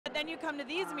then you come to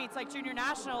these meets like junior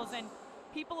nationals, and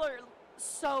people are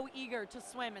so eager to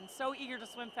swim and so eager to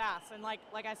swim fast. And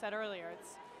like I said earlier,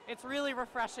 it's really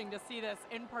refreshing to see this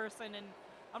in person, and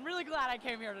I'm really glad I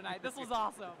came here tonight. This was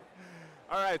awesome.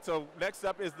 All right, so next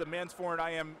up is the men's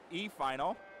 400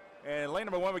 final. And lane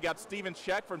number 1, we got Steven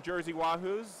Scheck from Jersey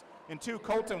Wahoos. In 2,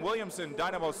 Colton Williamson,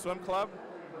 Dynamo Swim Club.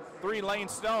 3, Lane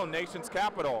Stone, Nation's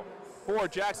Capital. 4,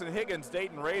 Jackson Higgins,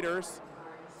 Dayton Raiders.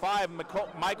 5,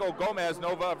 Michael Gomez,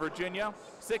 Nova, Virginia.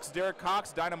 6, Derek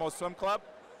Cox, Dynamo Swim Club.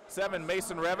 7,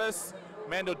 Mason Revis,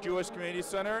 Mandel Jewish Community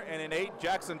Center. And in 8,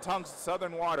 Jackson Tunks,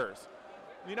 Southern Waters.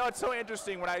 You know, it's so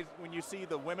interesting when you see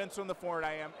the women swim the 400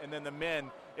 IM and then the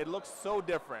men, it looks so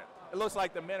different. It looks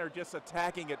like the men are just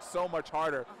attacking it so much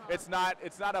harder. It's not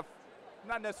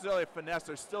necessarily a finesse.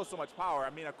 There's still so much power.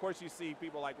 I mean, of course, you see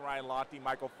people like Ryan Lochte,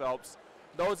 Michael Phelps.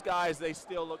 Those guys, they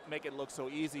still make it look so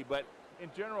easy. But in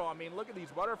general, I mean, look at these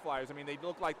butterflies. I mean, they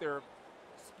look like they're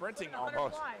sprinting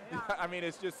almost. Yeah. I mean,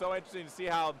 it's just so interesting to see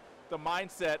how the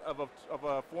mindset of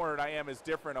a 400 IM is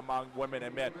different among women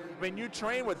and men. I mean, you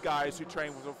train with guys who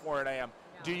train with a 400 IM.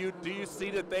 Yeah. Do you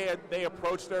see that they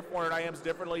approach their 400 IMs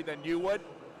differently than you would?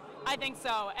 I think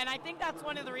so, and I think that's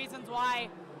one of the reasons why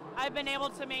I've been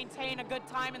able to maintain a good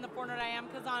time in the 400 IM,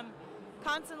 because I'm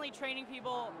constantly training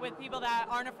with people that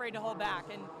aren't afraid to hold back.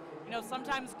 And you know,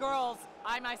 sometimes girls,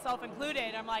 I myself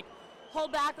included, I'm like,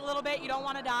 hold back a little bit, you don't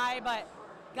want to die. But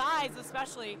guys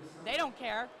especially, they don't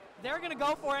care. They're going to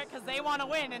go for it because they want to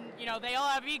win, and you know, they all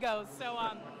have egos. So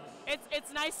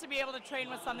it's nice to be able to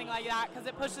train with something like that, because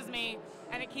it pushes me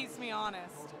and it keeps me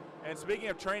honest. And speaking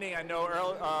of training, I know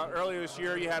earlier this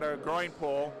year you had a groin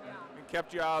pull and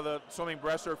kept you out of the swimming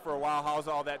breaststroke for a while. How's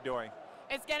all that doing?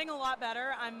 It's getting a lot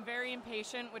better. I'm very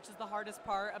impatient, which is the hardest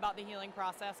part about the healing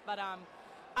process. But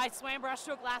I swam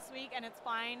breaststroke last week, and it's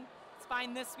fine. It's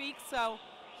fine this week. So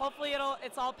hopefully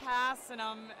it's all passed, and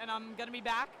I'm gonna be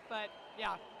back. But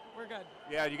yeah, we're good.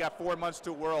 Yeah, you got 4 months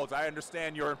to Worlds. I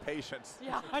understand your impatience.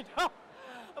 Yeah, I know.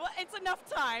 Well, it's enough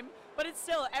time, but it's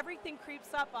still, everything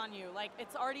creeps up on you. Like,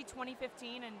 it's already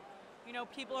 2015, and you know,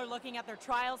 people are looking at their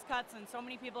trials cuts, and so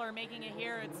many people are making it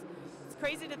here. It's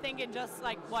crazy to think in just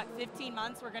like, what, 15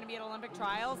 months we're going to be at Olympic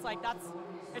trials. Like,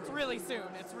 it's really soon.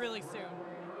 It's really soon.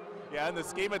 Yeah, in the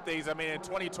scheme of things, I mean, in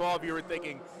 2012 you were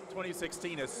thinking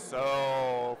 2016 is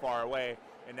so far away,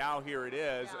 and now here it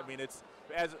is. Yeah. I mean, it's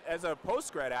as a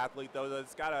post-grad athlete, though,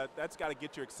 that's got to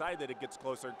get you excited that it gets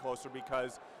closer and closer,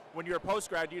 because when you're a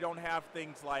post-grad, you don't have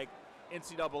things like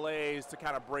NCAAs to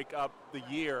kind of break up the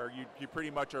year. You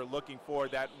pretty much are looking for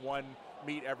that one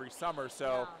meet every summer.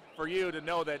 So for you to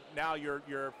know that now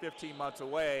you're 15 months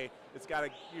away,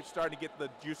 you're starting to get the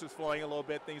juices flowing a little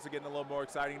bit. Things are getting a little more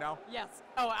exciting now. Yes.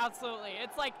 Oh, absolutely.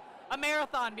 It's like a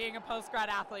marathon being a post-grad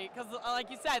athlete, because like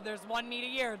you said, there's one meet a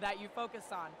year that you focus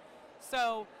on.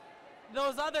 So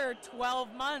those other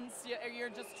 12 months, you're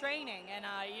just training, and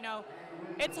you know,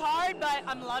 it's hard, but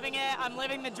I'm loving it. I'm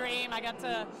living the dream. I get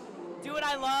to do what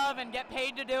I love and get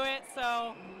paid to do it,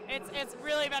 so it's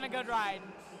really been a good ride.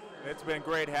 It's been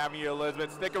great having you,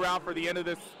 Elizabeth. Stick around for the end of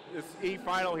this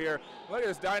E-final here. Look at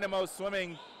this Dynamo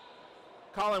swimming.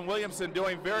 Colin Williamson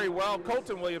doing very well.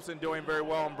 Colton Williamson doing very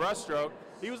well in breaststroke.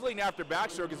 He was leading after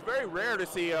backstroke. It's very rare to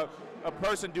see a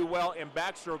person do well in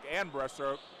backstroke and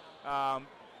breaststroke.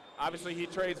 Obviously, he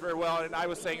trades very well, and I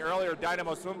was saying earlier,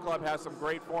 Dynamo Swim Club has some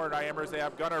great 400 IMers. They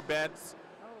have Gunnar Bentz,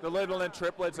 the Littleton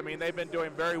triplets. I mean, they've been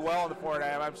doing very well in the 400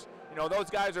 IM. You know,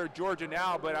 those guys are at Georgia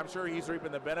now, but I'm sure he's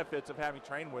reaping the benefits of having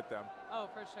trained with them. Oh,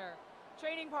 for sure.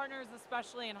 Training partners,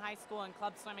 especially in high school and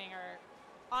club swimming, are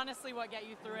honestly what get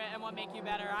you through it and what make you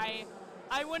better. I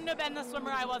wouldn't have been the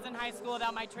swimmer I was in high school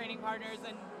without my training partners,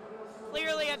 and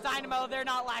clearly at Dynamo, they're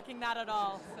not lacking that at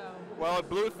all. So. Well, at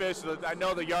Bluefish, I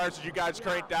know the yards that you guys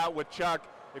cranked out with Chuck.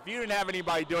 If you didn't have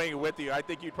anybody doing it with you, I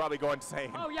think you'd probably go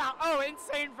insane. Oh, yeah. Oh,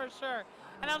 insane for sure.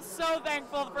 And I'm so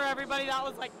thankful for everybody that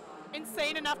was, like,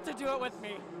 insane enough to do it with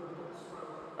me.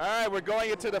 All right, we're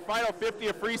going into the final 50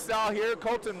 of freestyle here.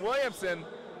 Colton Williamson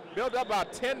built up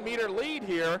about 10-meter lead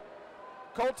here.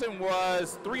 Colton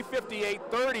was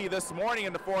 3:58.30 this morning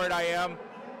in the 400 IM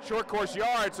short course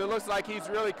yard, so it looks like he's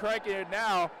really cranking it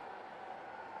now.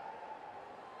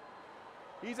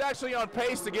 He's actually on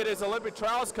pace to get his Olympic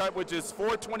trials cut, which is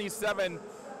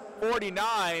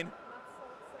 4:27.49.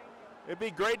 It'd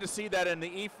be great to see that in the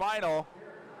E-final,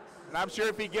 and I'm sure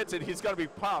if he gets it, he's going to be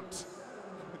pumped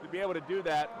to be able to do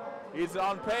that. He's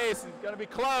on pace. He's going to be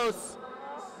close.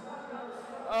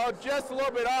 Oh, just a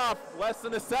little bit off, less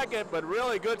than a second, but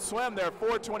really good swim there,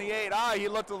 4:28. He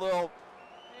looked a little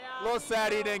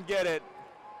sad he didn't get it.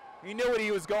 He knew what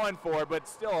he was going for, but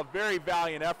still a very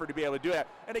valiant effort to be able to do that.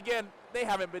 And again, they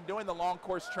haven't been doing the long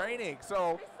course training,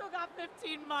 so got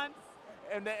 15 months.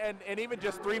 And even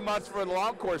just 3 months for the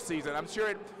long course season. I'm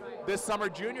sure this summer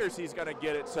juniors he's going to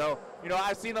get it. So, you know,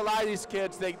 I've seen a lot of these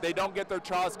kids, they don't get their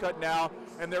trials cut now,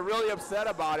 and they're really upset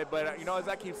about it. But, you know, as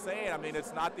I keep saying, I mean,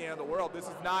 it's not the end of the world. This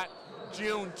is not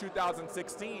June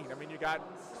 2016. I mean, you got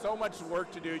so much work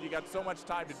to do. You got so much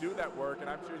time to do that work, and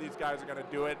I'm sure these guys are going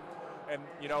to do it. And,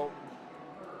 you know,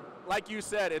 like you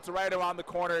said, it's right around the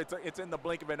corner. It's in the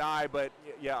blink of an eye, but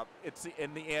yeah, it's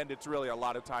in the end, it's really a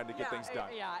lot of time to get things done.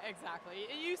 Yeah, exactly.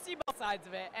 You see both sides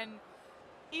of it, and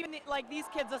even like these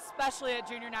kids, especially at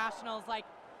junior nationals, like,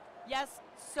 yes,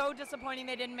 so disappointing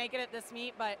they didn't make it at this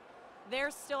meet, but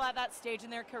they're still at that stage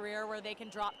in their career where they can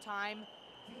drop time,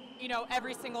 you know,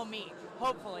 every single meet,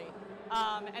 hopefully.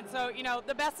 And so, you know,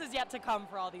 the best is yet to come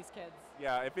for all these kids.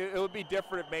 Yeah, if it would be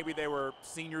different if maybe they were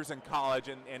seniors in college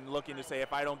and looking to say,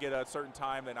 if I don't get a certain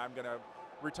time, then I'm going to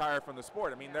retire from the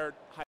sport. I mean, they're